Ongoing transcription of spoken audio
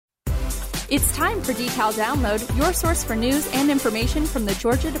It's time for Decal Download, your source for news and information from the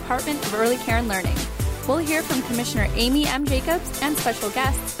Georgia Department of Early Care and Learning. We'll hear from Commissioner Amy M. Jacobs and special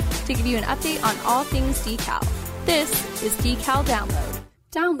guests to give you an update on all things Decal. This is Decal Download.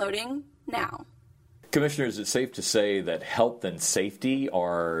 Downloading now. Commissioner, is it safe to say that health and safety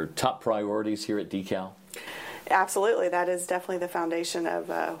are top priorities here at Decal? Absolutely. That is definitely the foundation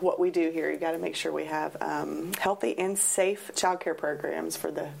of what we do here. You've got to make sure we have healthy and safe child care programs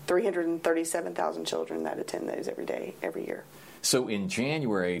for the 337,000 children that attend those every year. So in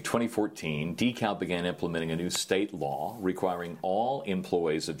January 2014, Decal began implementing a new state law requiring all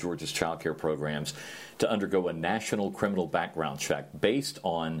employees of Georgia's child care programs to undergo a national criminal background check based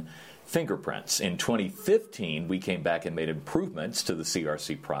on fingerprints. In 2015, we came back and made improvements to the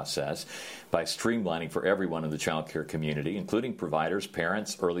CRC process by streamlining for everyone in the child care community, including providers,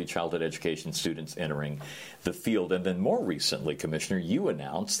 parents, early childhood education students entering the field. And then more recently, Commissioner, you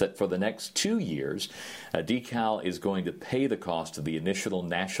announced that for the next 2 years, Decal is going to pay the cost of the initial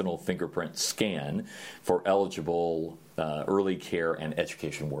national fingerprint scan for eligible early care and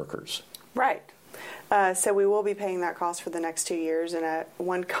education workers. Right. So we will be paying that cost for the next 2 years. And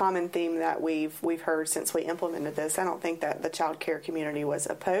one common theme that we've heard since we implemented this, I don't think that the child care community was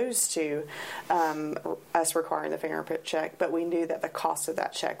opposed to us requiring the fingerprint check, but we knew that the cost of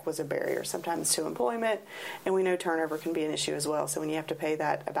that check was a barrier sometimes to employment, and we know turnover can be an issue as well. So when you have to pay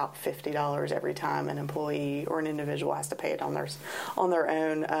that about $50 every time an employee or an individual has to pay it on their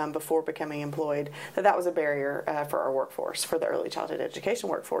own before becoming employed, that was a barrier for our workforce, for the early childhood education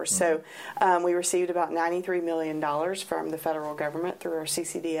workforce. Mm-hmm. So we received about $93 million from the federal government through our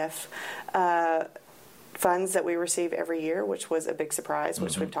CCDF funds that we receive every year, which was a big surprise,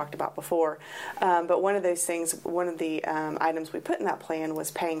 which we've talked about before. But one of those things, one of the items we put in that plan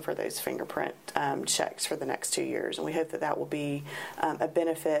was paying for those fingerprint checks for the next 2 years. And we hope that will be a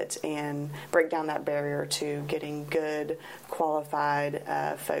benefit and break down that barrier to getting good,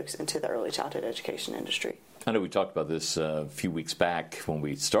 qualified folks into the early childhood education industry. I know we talked about this a few weeks back when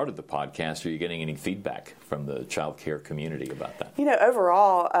we started the podcast. Are you getting any feedback from the child care community about that? You know,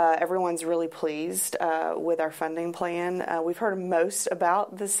 overall, everyone's really pleased with our funding plan. We've heard most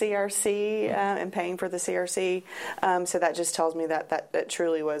about the CRC and paying for the CRC. So that just tells me that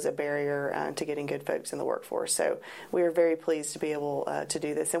truly was a barrier to getting good folks in the workforce. So we are very pleased to be able to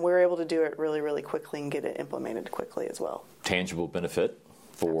do this. And we were able to do it really, really quickly and get it implemented quickly as well. Tangible benefit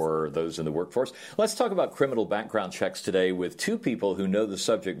for those in the workforce. Let's talk about criminal background checks today with two people who know the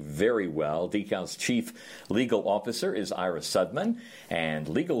subject very well. Decal's Chief Legal Officer is Ira Sudman, and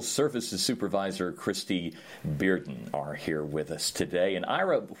Legal Services Supervisor Christy Bearden are here with us today. And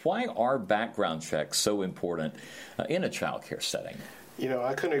Ira, why are background checks so important in a child care setting? You know,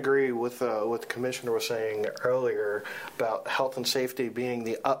 I couldn't agree with what the Commissioner was saying earlier about health and safety being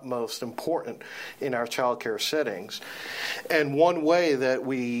the utmost important in our child care settings. And one way that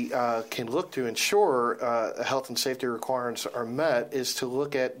we can look to ensure health and safety requirements are met is to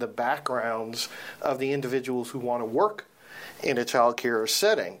look at the backgrounds of the individuals who want to work in a child care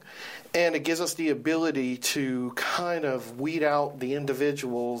setting. And it gives us the ability to kind of weed out the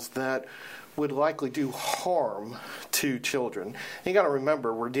individuals that would likely do harm to children. And you got to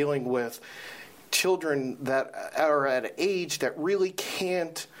remember, we're dealing with children that are at an age that really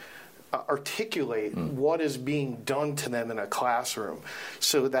can't articulate what is being done to them in a classroom.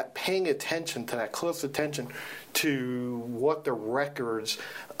 So that paying attention to that, close attention to what the records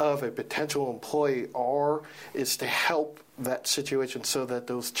of a potential employee are, is to help that situation so that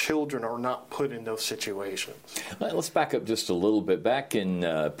those children are not put in those situations. Let's back up just a little bit. Back in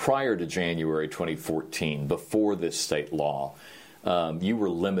prior to January 2014, before this state law, you were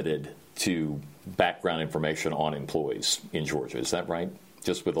limited to background information on employees in Georgia. Is that right?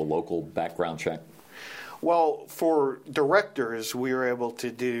 Just with a local background check? Well, for directors, we were able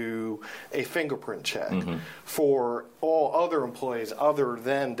to do a fingerprint check. Mm-hmm. For all other employees other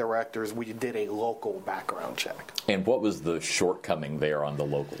than directors, we did a local background check. And what was the shortcoming there on the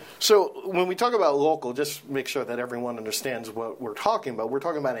local? So when we talk about local, just make sure that everyone understands what we're talking about. We're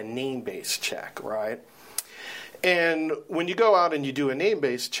talking about a name-based check, right? And when you go out and you do a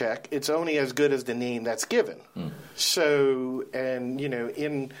name-based check, it's only as good as the name that's given. So, and, you know,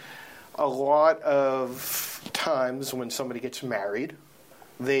 in a lot of times when somebody gets married,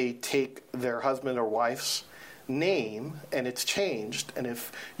 they take their husband or wife's name and it's changed. And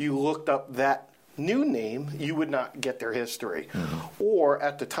if you looked up that new name, you would not get their history. Or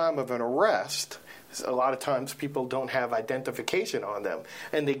at the time of an arrest, a lot of times people don't have identification on them,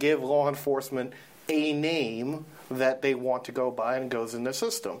 and they give law enforcement a name that they want to go by and goes in the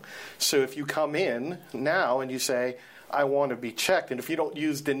system. So if you come in now and you say, I want to be checked. And if you don't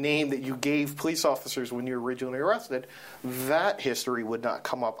use the name that you gave police officers when you were originally arrested, that history would not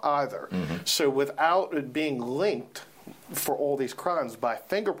come up either. Mm-hmm. So without it being linked for all these crimes by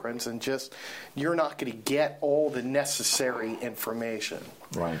fingerprints, and just, you're not going to get all the necessary information.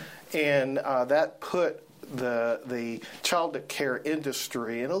 Right. And that put the child care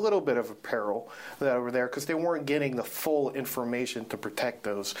industry in a little bit of a peril over there, because they weren't getting the full information to protect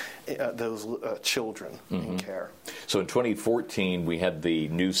those children in care. So in 2014, we had the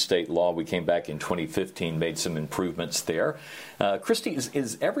new state law. We came back in 2015, made some improvements there. Christy,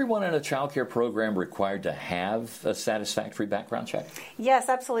 is everyone in a child care program required to have a satisfactory background check? Yes,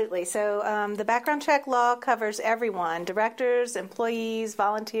 absolutely. So the background check law covers everyone: directors, employees,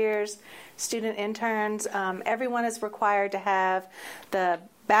 volunteers, student interns. Everyone is required to have the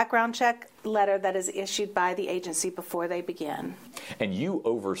background check letter that is issued by the agency before they begin. And you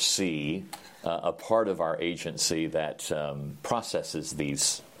oversee a part of our agency that processes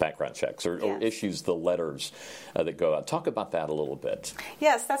these background checks or issues the letters that go out. Talk about that a little bit.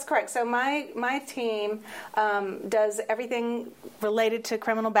 Yes, that's correct. So my team does everything related to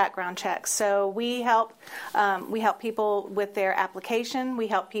criminal background checks. So we help people with their application. We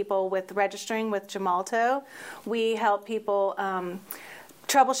help people with registering with Gemalto. We help people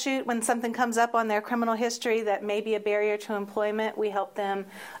troubleshoot when something comes up on their criminal history that may be a barrier to employment. We help them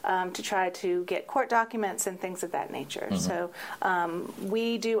to try to get court documents and things of that nature. Mm-hmm. So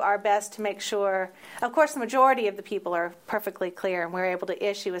we do our best to make sure, of course, the majority of the people are perfectly clear and we're able to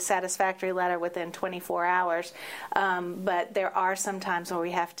issue a satisfactory letter within 24 hours. But there are some times where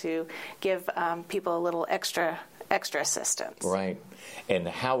we have to give people a little extra assistance. Right. And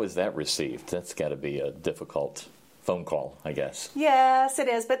how is that received? That's got to be a difficult phone call, I guess. Yes, it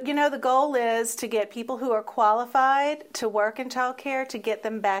is. But, the goal is to get people who are qualified to work in child care, to get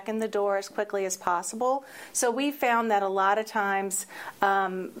them back in the door as quickly as possible. So we found that a lot of times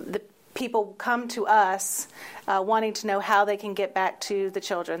the people come to us wanting to know how they can get back to the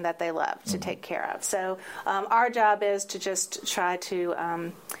children that they love to take care of. So our job is to just try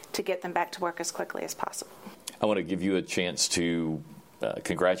to get them back to work as quickly as possible. I want to give you a chance to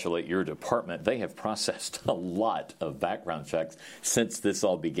congratulate your department. They have processed a lot of background checks since this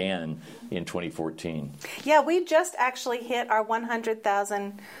all began in 2014. Yeah, we just actually hit our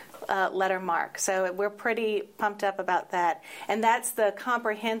 100,000 letter mark. So we're pretty pumped up about that. And that's the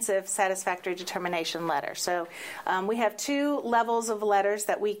comprehensive satisfactory determination letter. So we have two levels of letters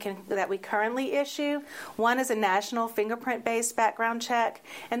that we currently issue. One is a national fingerprint-based background check,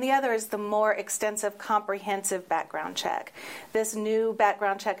 and the other is the more extensive comprehensive background check. This new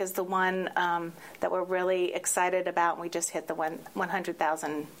background check is the one that we're really excited about, and we just hit the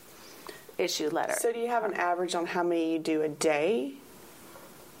 100,000 issue letter. So do you have an average on how many you do a day?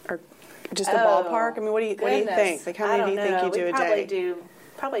 Or just a ballpark? I mean, what do you think? Like, how many do you think you do a day?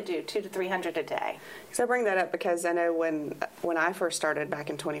 Probably do 200 to 300 a day. Because I bring that up because I know when I first started back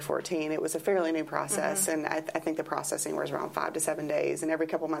in 2014, it was a fairly new process, and I think the processing was around 5 to 7 days, and every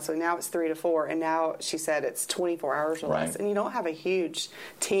couple months. So now it's 3 to 4, and now she said it's 24 hours or less, and you don't have a huge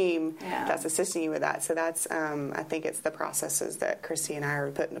team that's assisting you with that. So that's I think it's the processes that Christy and I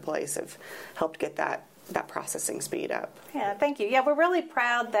are put into place have helped get that processing speed up. Yeah, thank you. Yeah, we're really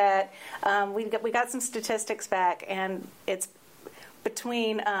proud that we got some statistics back, and it's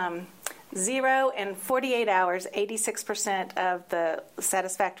between 0 and 48 hours, 86% of the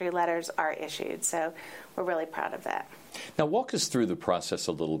satisfactory letters are issued. So we're really proud of that. Now, walk us through the process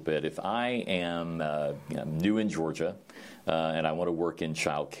a little bit. If I am new in Georgia and I want to work in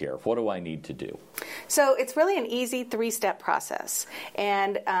child care, what do I need to do? So it's really an easy 3-step process,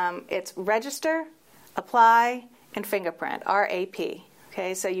 and it's register, apply, and fingerprint, RAP.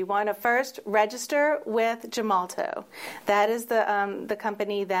 Okay, so you want to first register with Gemalto. That is the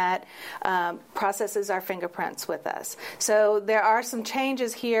company that processes our fingerprints with us. So there are some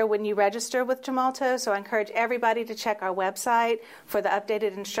changes here when you register with Gemalto, so I encourage everybody to check our website for the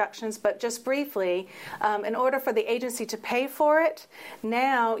updated instructions. But just briefly, in order for the agency to pay for it,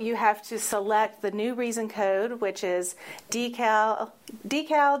 now you have to select the new reason code, which is decal-child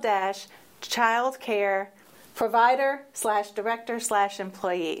care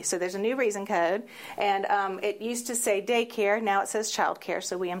provider/director/employee. So there's a new reason code, and it used to say daycare, now it says child care,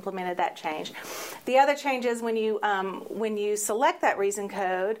 so we implemented that change. The other change is when you select that reason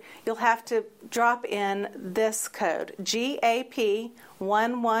code, you'll have to drop in this code, GAP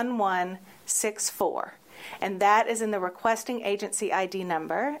 11164. And that is in the requesting agency ID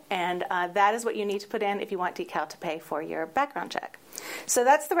number, and that is what you need to put in if you want DECAL to pay for your background check. So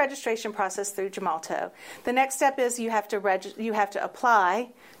that's the registration process through Gemalto. The next step is you have to apply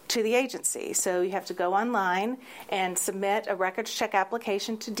to the agency. So you have to go online and submit a records check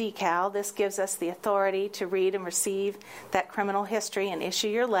application to DECAL. This gives us the authority to read and receive that criminal history and issue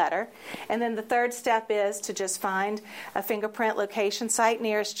your letter. And then the third step is to just find a fingerprint location site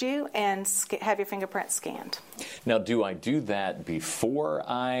nearest you and have your fingerprint scanned. Now, do I do that before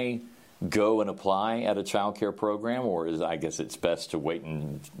I go and apply at a child care program, or I guess it's best to wait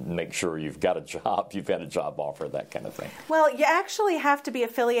and make sure you've got a job, you've had a job offer, that kind of thing? Well, you actually have to be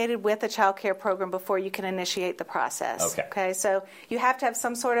affiliated with a child care program before you can initiate the process. Okay, so you have to have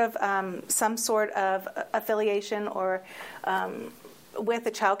some sort of affiliation or with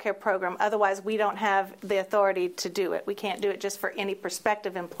a child care program. Otherwise, we don't have the authority to do it. We can't do it just for any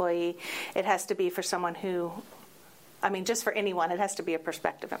prospective employee. It has to be for someone who, just for anyone, it has to be a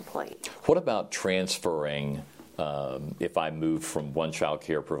prospective employee. What about transferring, if I move from one child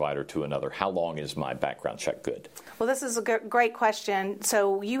care provider to another? How long is my background check good? Well, this is a great question.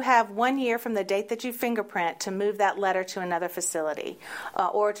 So you have 1 year from the date that you fingerprint to move that letter to another facility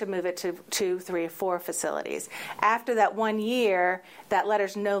or to move it to 2, 3, or 4 facilities. After that 1 year, that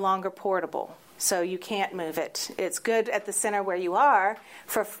letter's no longer portable. So you can't move it. It's good at the center where you are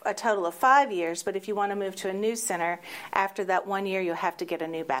for a total of 5 years, but if you want to move to a new center, after that 1 year, you'll have to get a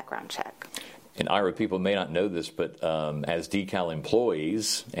new background check. And Ira, people may not know this, but as DECAL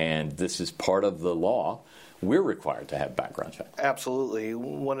employees, and this is part of the law, we're required to have background checks. Absolutely.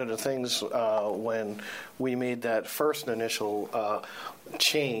 One of the things when we made that first initial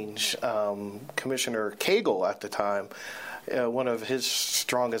change, Commissioner Cagle at the time, one of his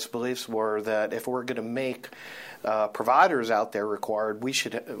strongest beliefs were that if we're going to make providers out there required, we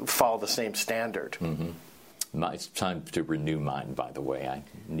should follow the same standard. Mm-hmm. It's time to renew mine, by the way. I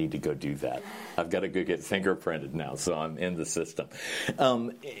need to go do that. I've got to go get fingerprinted now, so I'm in the system.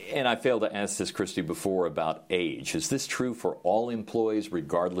 And I failed to ask this, Christy, before about age. Is this true for all employees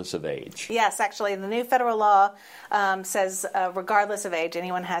regardless of age? Yes, actually, the new federal law says regardless of age,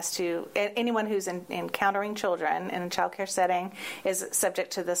 anyone who's encountering children in a child care setting is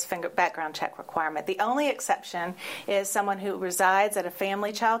subject to this background check requirement. The only exception is someone who resides at a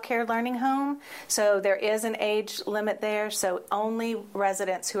family child care learning home. So there is an age limit there, so only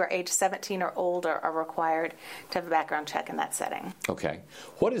residents who are age 17 or older are required to have a background check in that setting. Okay.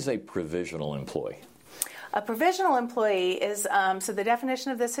 What is a provisional employee? A provisional employee is, so the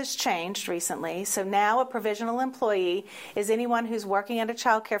definition of this has changed recently. So now a provisional employee is anyone who's working at a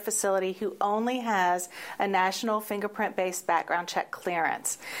child care facility who only has a national fingerprint-based background check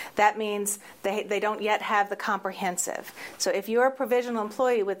clearance. That means they don't yet have the comprehensive. So if you're a provisional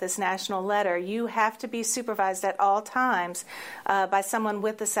employee with this national letter, you have to be supervised at all times by someone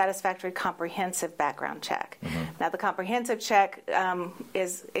with the satisfactory comprehensive background check. Mm-hmm. Now the comprehensive check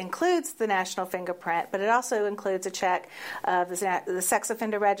includes the national fingerprint, but it also includes a check of the Sex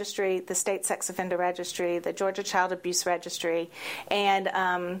Offender Registry, the State Sex Offender Registry, the Georgia Child Abuse Registry, and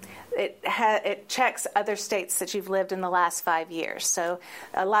it checks other states that you've lived in the last 5 years. So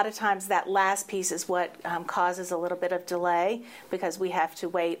a lot of times that last piece is what causes a little bit of delay because we have to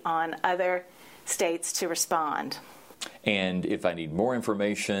wait on other states to respond. And if I need more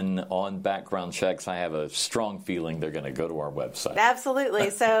information on background checks, I have a strong feeling they're going to go to our website.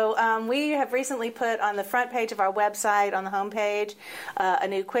 Absolutely. So we have recently put on the front page of our website, on the home page, a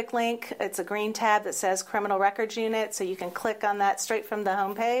new quick link. It's a green tab that says Criminal Records Unit, so you can click on that straight from the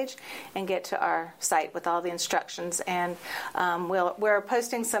home page and get to our site with all the instructions. And we're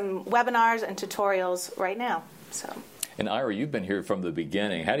posting some webinars and tutorials right now. So. And Ira, you've been here from the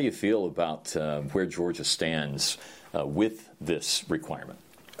beginning. How do you feel about where Georgia stands with this requirement?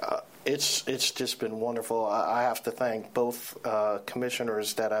 It's just been wonderful. I have to thank both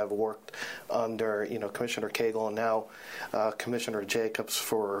commissioners that I've worked under, Commissioner Cagle and now Commissioner Jacobs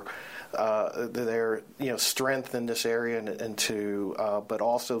for their strength in this area, and but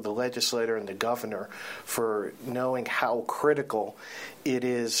also the legislator and the governor for knowing how critical it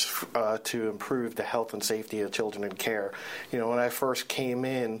is to improve the health and safety of children in care. When I first came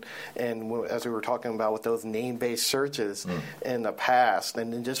in, and as we were talking about with those name-based searches in the past,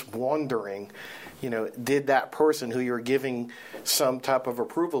 and then just wondering, did that person who you're giving some type of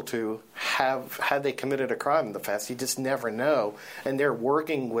approval to had they committed a crime in the past? You just never know. And they're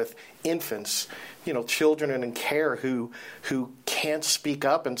working with infants, children in care who can't speak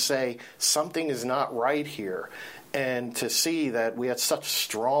up and say something is not right here. And to see that we had such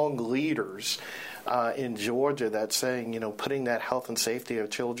strong leaders in Georgia that saying, putting that health and safety of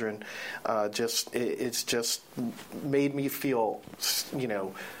children, it's just made me feel,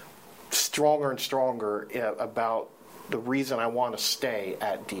 stronger and stronger about the reason I want to stay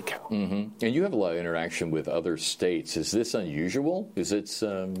at DeKalb. Mm-hmm. And you have a lot of interaction with other states. Is this unusual? Is it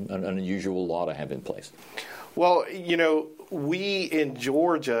an unusual law to have in place? Well, we in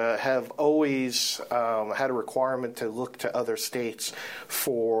Georgia have always had a requirement to look to other states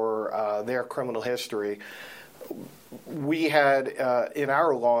for their criminal history. We had in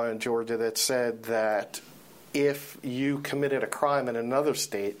our law in Georgia that said that if you committed a crime in another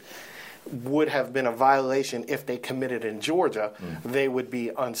state, would have been a violation if they committed in Georgia, they would be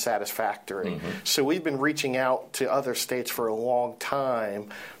unsatisfactory. So we've been reaching out to other states for a long time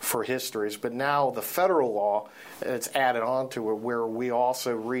for histories, but now the federal law, it's added on to it, where we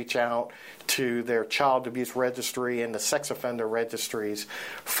also reach out to their child abuse registry and the sex offender registries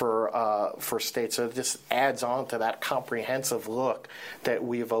for states. So it just adds on to that comprehensive look that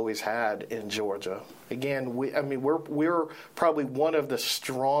we've always had in Georgia. Again, we're probably one of the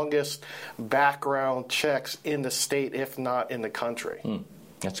strongest background checks in the state, if not in the country.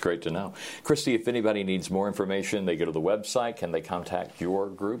 That's great to know. Christy, if anybody needs more information, they go to the website. Can they contact your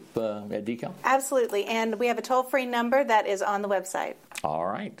group at DeKalb? Absolutely, and we have a toll-free number that is on the website. All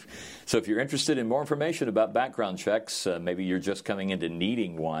right. So if you're interested in more information about background checks, maybe you're just coming into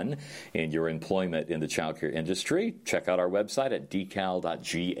needing one in your employment in the child care industry, check out our website at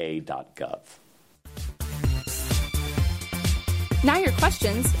decal.ga.gov. Now your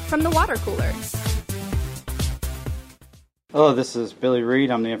questions from the water cooler. Hello, this is Billy Reed.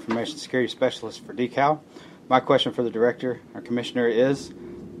 I'm the Information Security Specialist for DeKalb. My question for the Director or Commissioner is,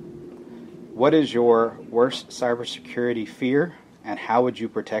 what is your worst cybersecurity fear and how would you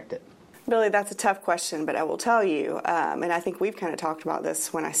protect it? Billy, that's a tough question, but I will tell you, and I think we've kind of talked about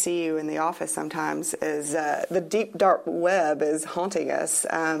this when I see you in the office sometimes, is the deep, dark web is haunting us,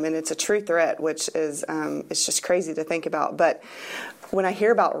 and it's a true threat, which is it's just crazy to think about. But when I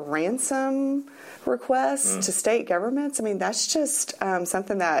hear about ransom requests to state governments, I mean, that's just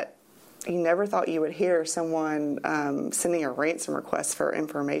something that you never thought you would hear someone sending a ransom request for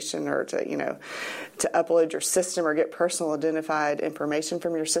information or to upload your system or get personal identified information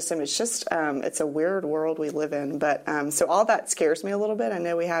from your system. It's just, it's a weird world we live in. But so all that scares me a little bit. I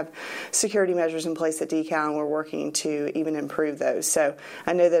know we have security measures in place at DeKalb, and we're working to even improve those. So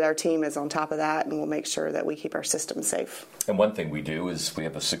I know that our team is on top of that, and we'll make sure that we keep our systems safe. And one thing we do is we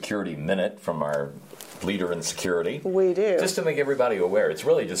have a security minute from our leader in security. We do. Just to make everybody aware. It's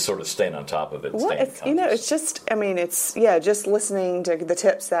really just sort of staying on top of it. Well, it's just, just listening to the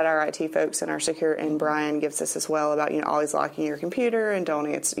tips that our IT folks and our and Brian gives us as well about, always locking your computer and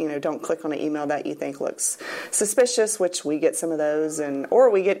don't click on an email that you think looks suspicious, which we get some of those,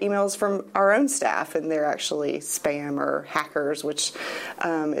 or we get emails from our own staff and they're actually spam or hackers, which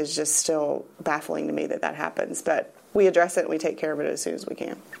is just still baffling to me that happens. But we address it and we take care of it as soon as we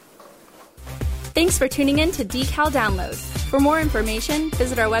can. Thanks for tuning in to DeKalb Download. For more information,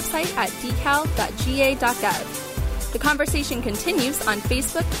 visit our website at decal.ga.gov. The conversation continues on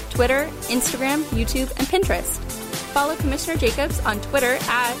Facebook, Twitter, Instagram, YouTube, and Pinterest. Follow Commissioner Jacobs on Twitter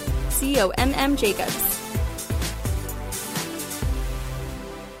at COMM Jacobs.